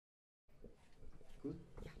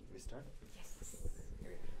start? Yes.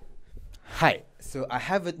 Hi. So I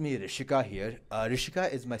have with me Rishika here.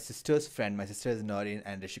 Rishika is my sister's friend. My sister is Noreen,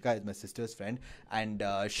 and Rishika is my sister's friend. And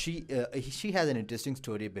she has an interesting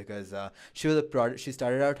story because she was a product. She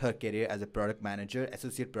started out her career as a product manager,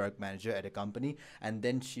 associate product manager at a company, and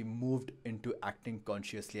then she moved into acting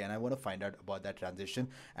consciously. And I want to find out about that transition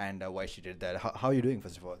and why she did that. How are you doing,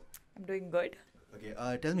 first of all? I'm doing good.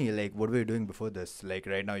 Okay. Tell me, like, what were you doing before this? Like,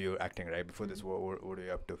 right now you're acting, right? Before this, what are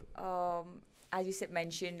you up to? As you said,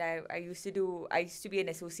 mentioned, I used to be an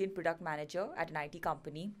associate product manager at an IT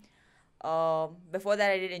company. Before that,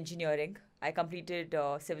 I did engineering. I completed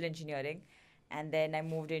civil engineering, and then I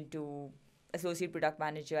moved into associate product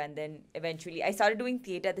manager, and then eventually I started doing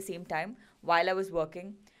theater at the same time while I was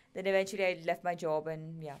working. Then eventually I left my job,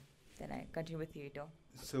 and yeah, then I continued with theater.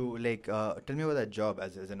 So, like, tell me about that job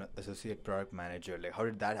as an associate product manager. Like, how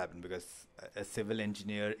did that happen? Because a civil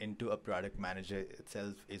engineer into a product manager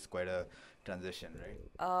itself is quite a transition,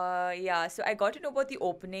 right? Yeah, so I got to know about the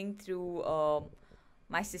opening through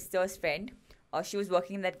my sister's friend. She was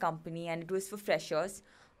working in that company, and it was for freshers.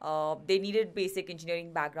 They needed basic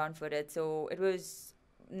engineering background for it, so it was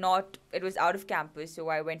out of campus. So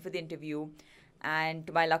I went for the interview, and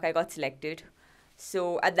to my luck, I got selected.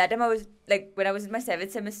 So at that time, I was like, when I was in my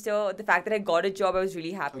seventh semester, the fact that I got a job, I was really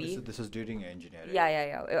Okay, happy. so this was during your engineering. Yeah, yeah,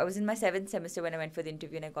 yeah. I was in my seventh semester when I went for the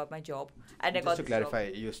interview, and I got my job, and I Just got to this job.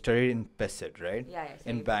 clarify, you studied in PESIT, right? Yeah, yeah.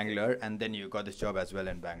 In Sorry. Bangalore, and then you got this job as well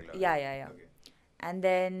in Bangalore. Yeah, yeah, yeah. Okay. And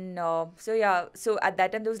then, so at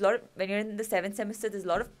that time, there was a lot of, when you're in the seventh semester, there's a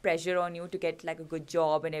lot of pressure on you to get like a good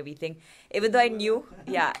job and everything. Even though I knew,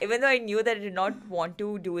 yeah, even though I knew that I did not want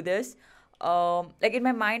to do this, like in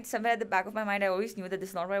my mind, somewhere at the back of my mind, I always knew that this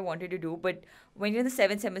is not what I wanted to do. But when you're in the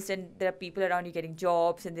seventh semester and there are people around you getting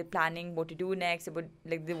jobs and they're planning what to do next, about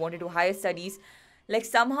like they want to do higher studies, like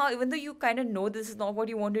somehow, even though you kind of know this is not what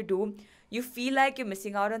you want to do, you feel like you're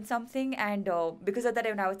missing out on something. And because of that,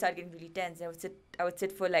 when I would start getting really tense, I would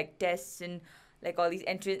sit for like tests and like all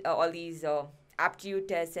these aptitude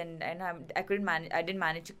tests, and I couldn't manage. I didn't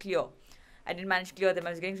manage to clear. I didn't manage to clear them. I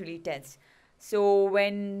was getting really tense. So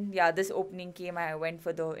when this opening came, I went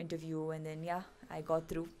for the interview, and then I got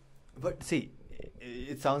through. But see,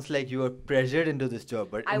 it sounds like you were pressured into this job,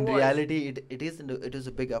 but I in was. reality, it is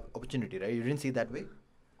a big opportunity, right? You didn't see it that way.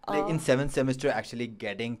 Like in seventh semester, actually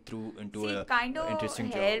getting through into See, a kind of interesting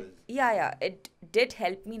job. help. Yeah, yeah. It did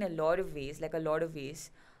help me in a lot of ways, like a lot of ways.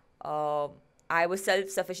 Uh, I was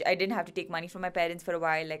self-sufficient. I didn't have to take money from my parents for a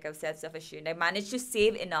while. Like I was self-sufficient. I managed to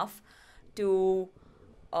save enough to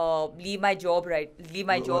leave my job later.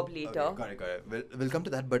 Okay, got it, got it. We'll come to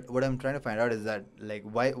that. But what I'm trying to find out is that, like,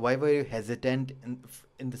 why were you hesitant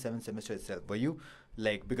in the seventh semester itself? Were you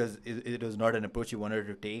like, because it was not an approach you wanted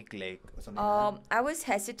to take, like, or something like I was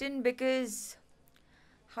hesitant because,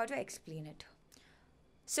 how do I explain it?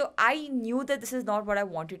 So I knew that this is not what I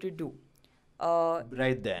wanted to do. Uh, that?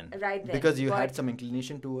 Right then. right then. Because you had But some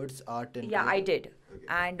inclination towards art and. yeah, I did. Okay.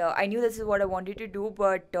 And I knew this is what I wanted to do,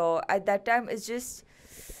 but at that time, it's just,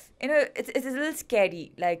 it's a little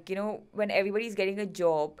scary. Like, when everybody's getting a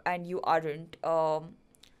job and you aren't,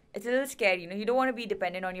 it's a little scary. You don't want to be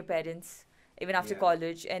dependent on your parents even after Yeah.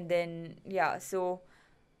 college. And then, so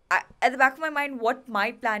at the back of my mind, what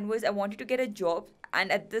my plan was, I wanted to get a job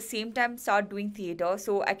and at the same time start doing theater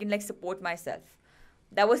so I can like support myself.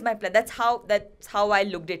 That was my plan. That's how I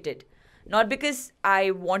looked at it. Not because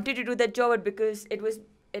I wanted to do that job, but because it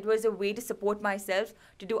was a way to support myself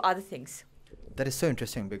to do other things. That is so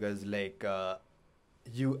interesting because, like,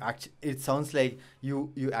 it sounds like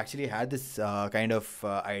you actually had this kind of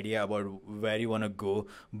idea about where you want to go,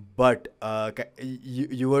 but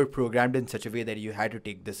you were programmed in such a way that you had to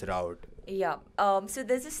take this route. Yeah. So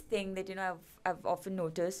there's this thing that I've often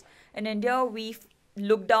noticed in India. We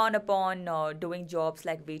look down upon doing jobs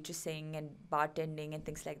like waitressing and bartending and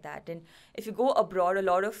things like that. And if you go abroad, a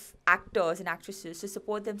lot of actors and actresses to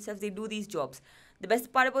support themselves, they do these jobs. The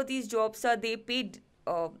best part about these jobs are they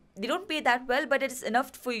don't pay that well, but it's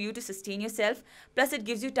enough for you to sustain yourself. Plus, it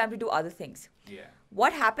gives you time to do other things. Yeah.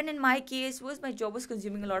 What happened in my case was my job was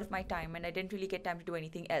consuming a lot of my time, and I didn't really get time to do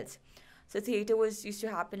anything else. So theater was used to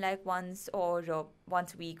happen like once a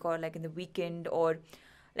week, or like in the weekend, or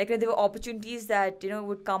like there were opportunities that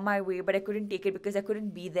would come my way, but I couldn't take it because I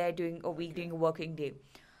couldn't be there during a week, during a working day.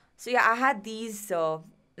 So yeah, I had these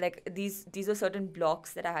were certain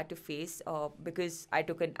blocks that I had to face because I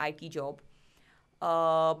took an IT job.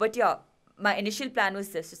 But yeah, my initial plan was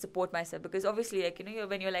this, to support myself, because obviously, like,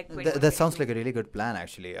 when you're like 21, That sounds 22. like a really good plan,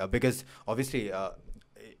 actually, because obviously,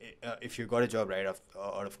 if you got a job right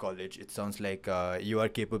out of college, it sounds like you are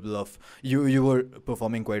capable of you were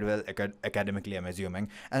performing quite well academically, I'm assuming,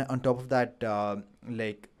 and on top of that,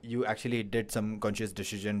 like you actually did some conscious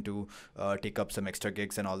decision to take up some extra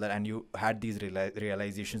gigs and all that, and you had these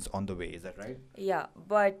realizations on the way. Is that right? Yeah,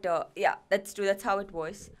 but yeah, that's true. That's how it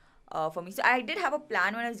was for me. So I did have a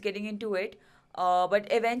plan when I was getting into it, but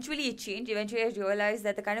eventually it changed. Eventually, I realized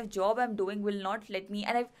that the kind of job I'm doing will not let me,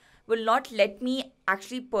 and I will not let me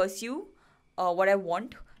actually pursue what I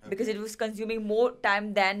want because it was consuming more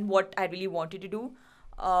time than what I really wanted to do.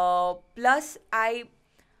 Plus, I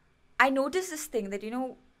noticed this thing that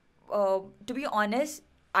to be honest,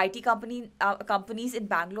 IT companies in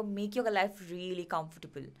Bangalore make your life really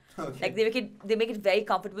comfortable. Like they make it very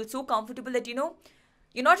comfortable, so comfortable that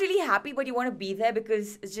you're not really happy, but you want to be there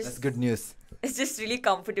because That's good news. it's just really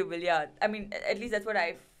comfortable. Yeah, I mean, at least that's what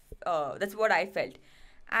I felt.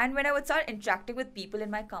 And when I would start interacting with people in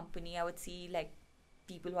my company, I would see like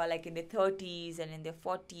people who are like in their 30s and in their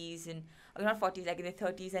 40s and not 40s, like in their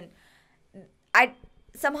 30s, and I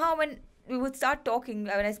somehow when we would start talking,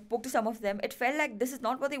 when I spoke to some of them, it felt like this is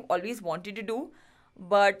not what they always wanted to do,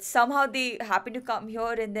 but somehow they happened to come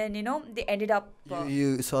here, and then they ended up.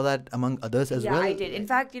 You saw that among others as Yeah, well? I did. In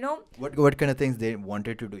fact, What kind of things they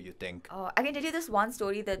wanted to do, you think? I can tell you this one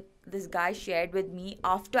story that this guy shared with me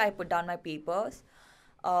after I put down my papers.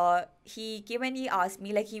 He came and he asked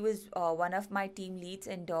me, like, he was one of my team leads,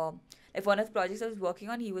 and like one of the projects I was working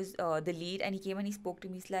on, he was the lead, and he came and he spoke to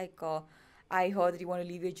me. He's like, I heard that you want to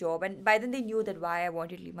leave your job, and by then they knew that why I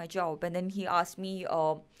wanted to leave my job. And then he asked me,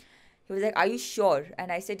 he was like, are you sure?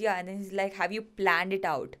 And I said, yeah. And then he's like, have you planned it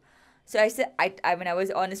out? So I said, I mean, I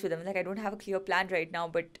was honest with him. Like, I don't have a clear plan right now,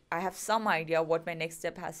 but I have some idea what my next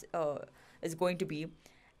step is going to be.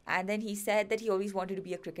 And then he said that he always wanted to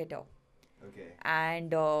be a cricketer. Okay.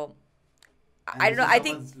 And And I don't know. I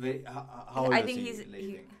think how old I is think he, he's like,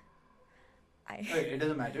 he, think? I, It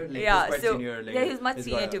doesn't matter. Like, yeah. he's quite So senior. Like, yeah, he was much he's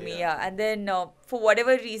senior got- to me. Yeah, and then for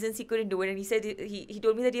whatever reasons he couldn't do it, and he said he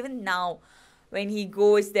told me that even now, when he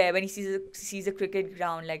goes there, when he sees a cricket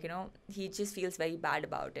ground, like he just feels very bad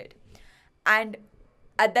about it. And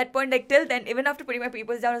at that point, like till then, even after putting my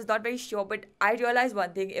papers down, I was not very sure. But I realized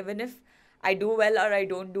one thing: even if I do well or I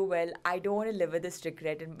don't do well, I don't want to live with this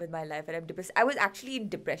regret with my life, and I'm depressed. I was actually in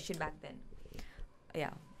depression back then.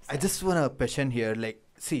 Yeah. I just want to pitch in here. Like,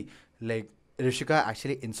 see, like Rishika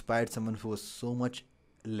actually inspired someone who was so much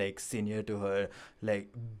like senior to her, like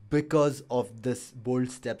because of this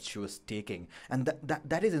bold steps she was taking, and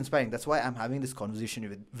that is inspiring. That's why I'm having this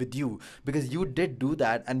conversation with you, because you did do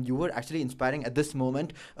that, and you were actually inspiring at this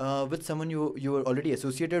moment with someone you were already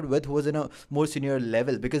associated with who was in a more senior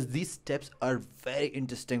level, because these steps are very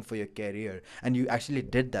interesting for your career, and you actually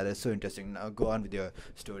did that. It's so interesting. Now go on with your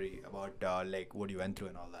story about like what you went through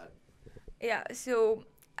and all that. Yeah. So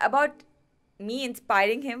about me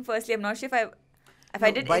inspiring him, firstly, I'm not sure if I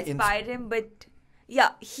No, did by inspire him, but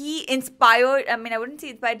yeah, he inspired. I mean, I wouldn't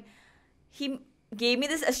say inspired. He gave me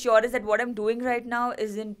this assurance that what I'm doing right now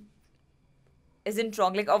isn't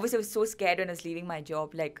wrong. Like, obviously, I was so scared when I was leaving my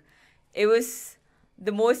job. Like, it was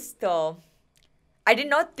the most. I did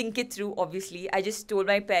not think it through. Obviously, I just told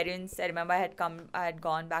my parents. I remember I had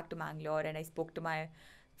gone back to Mangalore, and I spoke to my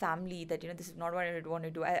family that this is not what I want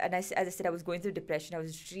to do. As I said, I was going through depression. I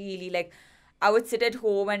was really like. I would sit at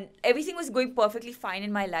home and everything was going perfectly fine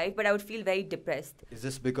in my life, but I would feel very depressed. Is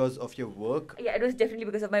this because of your work? Yeah, it was definitely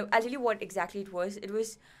because of my. I'll tell you what exactly it was. It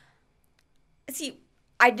was. See,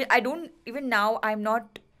 I don't. Even now, I'm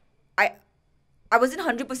not. I wasn't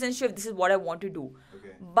 100% sure if this is what I want to do.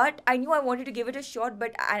 Okay. But I knew I wanted to give it a shot,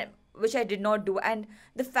 which I did not do. And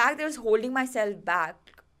the fact that I was holding myself back,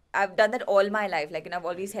 I've done that all my life. Like, and I've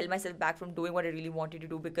always held myself back from doing what I really wanted to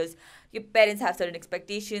do because your parents have certain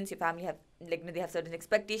expectations, your family have, like, they have certain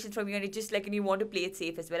expectations from you, and it's just like, and you want to play it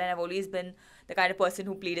safe as well. And I've always been the kind of person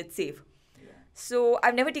who played it safe. Yeah. So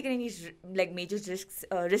I've never taken any like major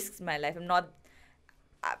risks in my life. I'm not.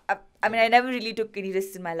 I mean, I never really took any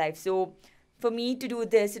risks in my life. So for me to do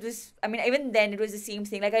this, it was. I mean, even then, it was the same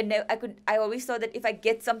thing. Like I always thought that if I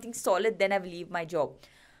get something solid, then I will leave my job.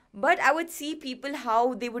 But I would see people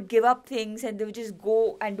how they would give up things and they would just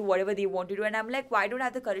go and do whatever they want to do. And I'm like, why don't I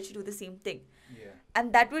have the courage to do the same thing? Yeah.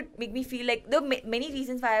 And that would make me feel like there are many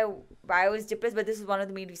reasons why I was depressed, but this is one of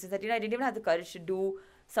the main reasons that I didn't even have the courage to do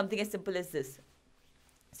something as simple as this.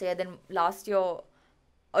 So yeah, then last year,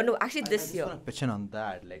 oh no, actually this year. I just want to pitch in on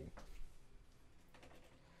that. Like,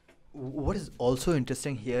 what is also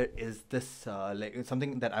interesting here is this, like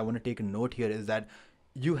something that I want to take a note here is that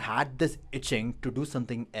you had this itching to do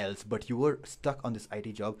something else, but you were stuck on this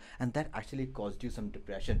IT job, and that actually caused you some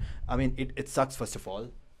depression. I mean, it sucks, first of all.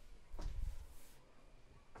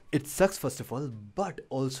 It sucks, first of all, but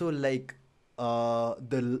also, like,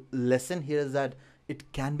 lesson here is that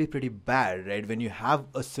it can be pretty bad, right? When you have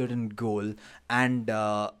a certain goal,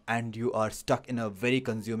 and you are stuck in a very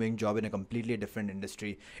consuming job in a completely different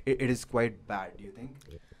industry, it is quite bad, do you think?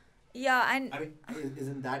 Yeah, and I mean,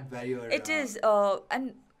 isn't that where you're? it is.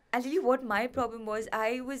 And I'll tell you what my problem was.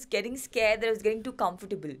 I was getting scared that I was getting too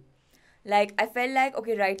comfortable. Like, I felt like,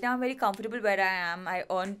 okay, right now I'm very comfortable where I am. I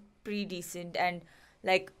earn pretty decent, and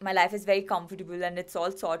like my life is very comfortable and it's all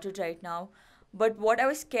sorted right now. But what I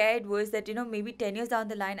was scared was that, maybe 10 years down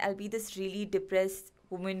the line, I'll be this really depressed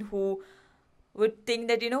woman who would think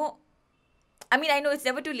that, I mean, I know it's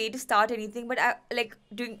never too late to start anything, but I like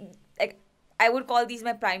doing, like, I would call these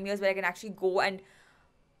my prime years where I can actually go and,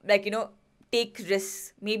 like, take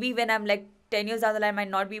risks. Maybe when I'm like 10 years down the line, I might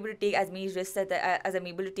not be able to take as many risks as I'm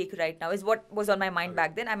able to take right now, is what was on my mind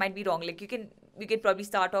back then. I might be wrong. Like, you can probably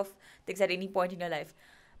start off things at any point in your life.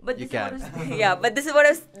 But You this is what can. was, yeah, but this is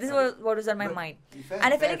what was on my But mind. fair,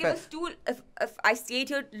 And I felt fair, like fair. it was too, if I stayed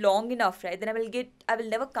here long enough, right, then I will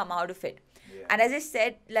never come out of it. Yeah. And as I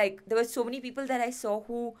said, like, there were so many people that I saw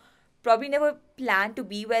who probably never planned to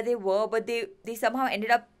be where they were, but they somehow ended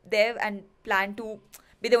up there and planned to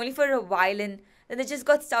be there only for a while, and then they just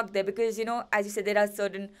got stuck there because, as you said, there are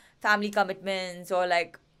certain family commitments, or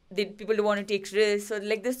like people don't want to take risks, or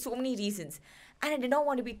like there's so many reasons. And I did not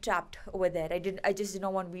want to be trapped over there. I just did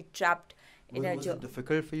not want to be trapped in a Was it job.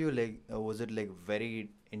 difficult for you? Like, was it like very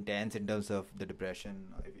intense in terms of the depression?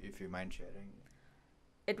 If you mind sharing.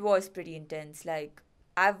 It was pretty intense. Like,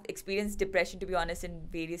 I've experienced depression, to be honest, in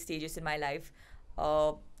various stages in my life.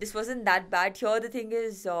 This wasn't that bad. Here, the thing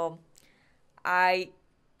is, I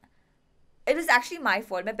it was actually my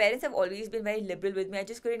fault. My parents have always been very liberal with me. I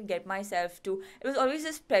just couldn't get myself to. It was always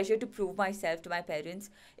this pressure to prove myself to my parents,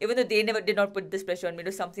 even though they never did not put this pressure on me. It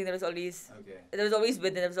was something Okay. that was always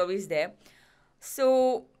within. That was always there.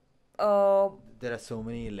 So, uh, There are so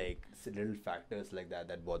many like little factors like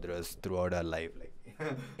that bother us throughout our life. Like,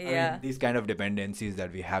 I yeah. mean, these kind of dependencies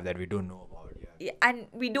that we have that we don't know about. Yeah. Yeah, and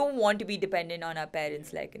we don't want to be dependent on our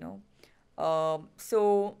parents, like,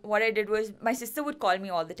 so what I did was my sister would call me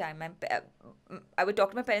all the time. I would talk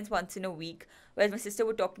to my parents once in a week, whereas my sister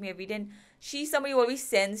would talk to me every day. And she's somebody who always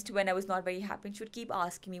sensed when I was not very happy. And she would keep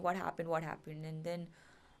asking me what happened. And then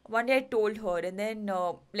one day I told her, and then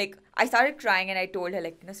like I started crying, and I told her,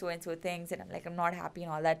 like, so and so things, and I'm like, I'm not happy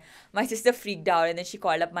and all that. My sister freaked out, and then she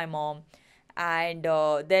called up my mom. And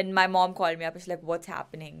then my mom called me up, and she's like, what's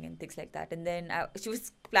happening, and things like that. And then she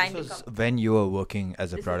was planning This to was come. when you were working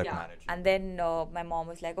as a This is, product yeah. manager. And then my mom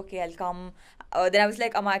was like, okay, I'll come. Then I was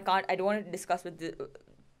like, I don't want to discuss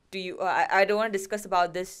to you. I don't want to discuss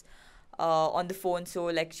about this on the phone. So,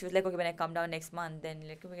 like, she was like, okay, when I come down next month, then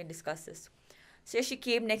like we can discuss this. So she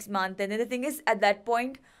came next month. And then the thing is, at that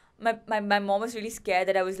point, my mom was really scared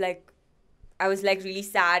that I was like really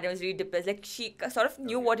sad. I was really depressed. Like, she sort of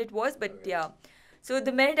knew Okay. what it was, but Okay. yeah. So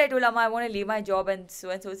the minute I told Amma I want to leave my job and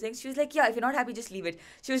so things, she was like, yeah, if you're not happy, just leave it.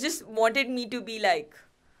 She was just wanted me to be like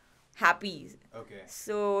happy. Okay.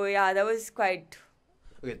 So yeah, that was quite.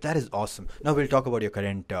 Okay, that is awesome. Now we'll talk about your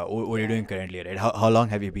current, what you're Yeah. doing currently, right? How long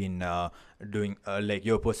have you been doing, like,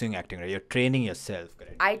 you're pursuing acting, right? You're training yourself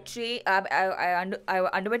currently. I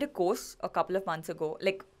underwent a course a couple of months ago.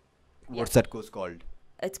 Like, What's that course called?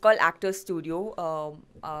 it's called Actors Studio,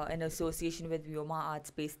 in association with Vyoma Art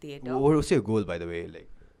Space Theatre. What was your goal, by the way? Like,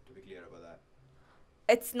 to be clear about that.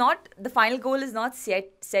 It's not the final goal is not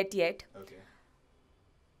set yet. Okay.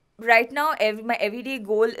 Right now, my everyday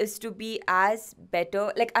goal is to be as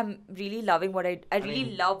better. Like, I'm really loving I really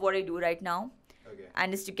mean- love what I do right now, Okay.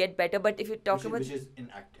 and is to get better. But if you're talking about Which is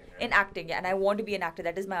in acting, right? in acting, yeah, and I want to be an actor.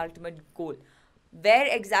 That is my ultimate goal. Where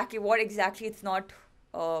exactly, what exactly, it's not.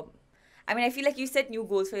 I mean, I feel like you set new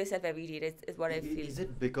goals for yourself every day. Is what I feel. Is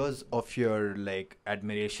it because of your like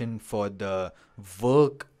admiration for the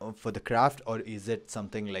work, for the craft, or is it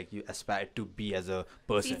something like you aspire to be as a See,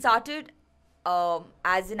 person? it started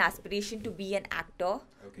as an aspiration to be an actor,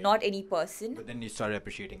 Okay. not any person. But then you started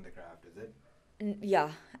appreciating the craft, is it?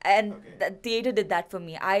 Yeah, and Okay. the theater did that for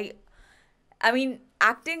me. I mean,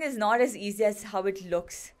 acting is not as easy as how it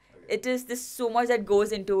looks. Okay. It is, there's so much that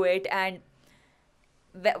goes into it, and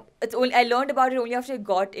it's only I learned about it only after I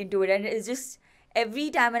got into it, and it's just every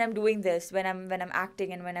time when I'm doing this, when I'm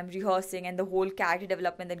acting and when I'm rehearsing, and the whole character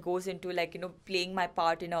development that goes into, like, playing my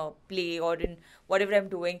part in a play or in whatever I'm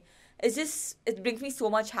doing. It brings me so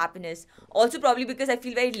much happiness. Also, probably because I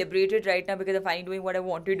feel very liberated right now because I'm finally doing what I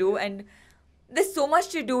want to do, and there's so much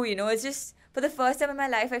to do, you know. It's just for the first time in my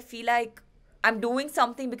life, I feel like I'm doing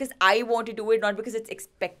something because I want to do it, not because it's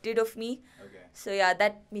expected of me. Okay. So yeah,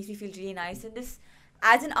 that makes me feel really nice. And this,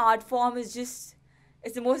 as an art form, is just,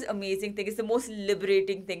 it's the most amazing thing. It's the most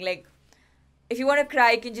liberating thing. Like, if you want to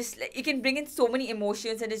cry, you can just, like, you can bring in so many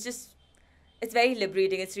emotions, and it's just, it's very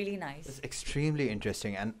liberating. It's really nice. It's extremely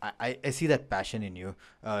interesting, and I see that passion in you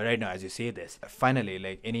right now as you say this. Finally,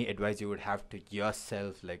 like, any advice you would have to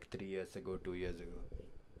yourself, like 3 years ago, 2 years ago?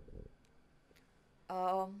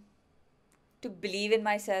 Um, to believe in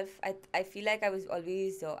myself. I feel like I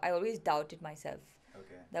always doubted myself.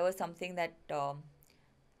 Okay. That was something that um,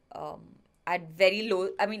 I had very low.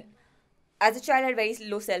 I mean, as a child, I had very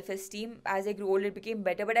low self esteem. As I grew older, it became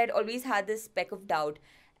better, but I'd always had this speck of doubt.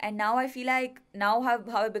 And now I feel like now how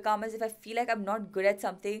I become is, if I feel like I'm not good at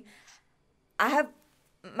something, I have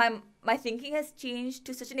my thinking has changed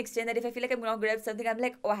to such an extent that if I feel like I'm not good at something, I'm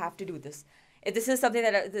like, oh, I have to do this. If this is something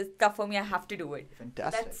that is tough for me, I have to do it.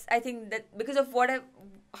 Fantastic. That's, I think that because of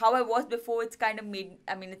how I was before, it's kind of made.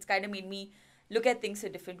 I mean, it's kind of made me look at things a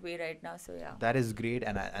different way right now. So yeah. That is great,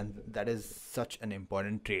 and that is such an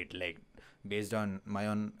important trait. Like, based on my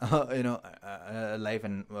own, life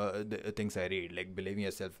and the things I read, like, believing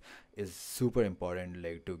yourself is super important.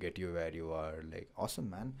 Like, to get you where you are. Like,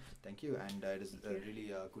 awesome, man. Thank you, and it is Thank you.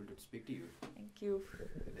 really cool to speak to you Thank you.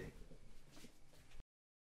 today.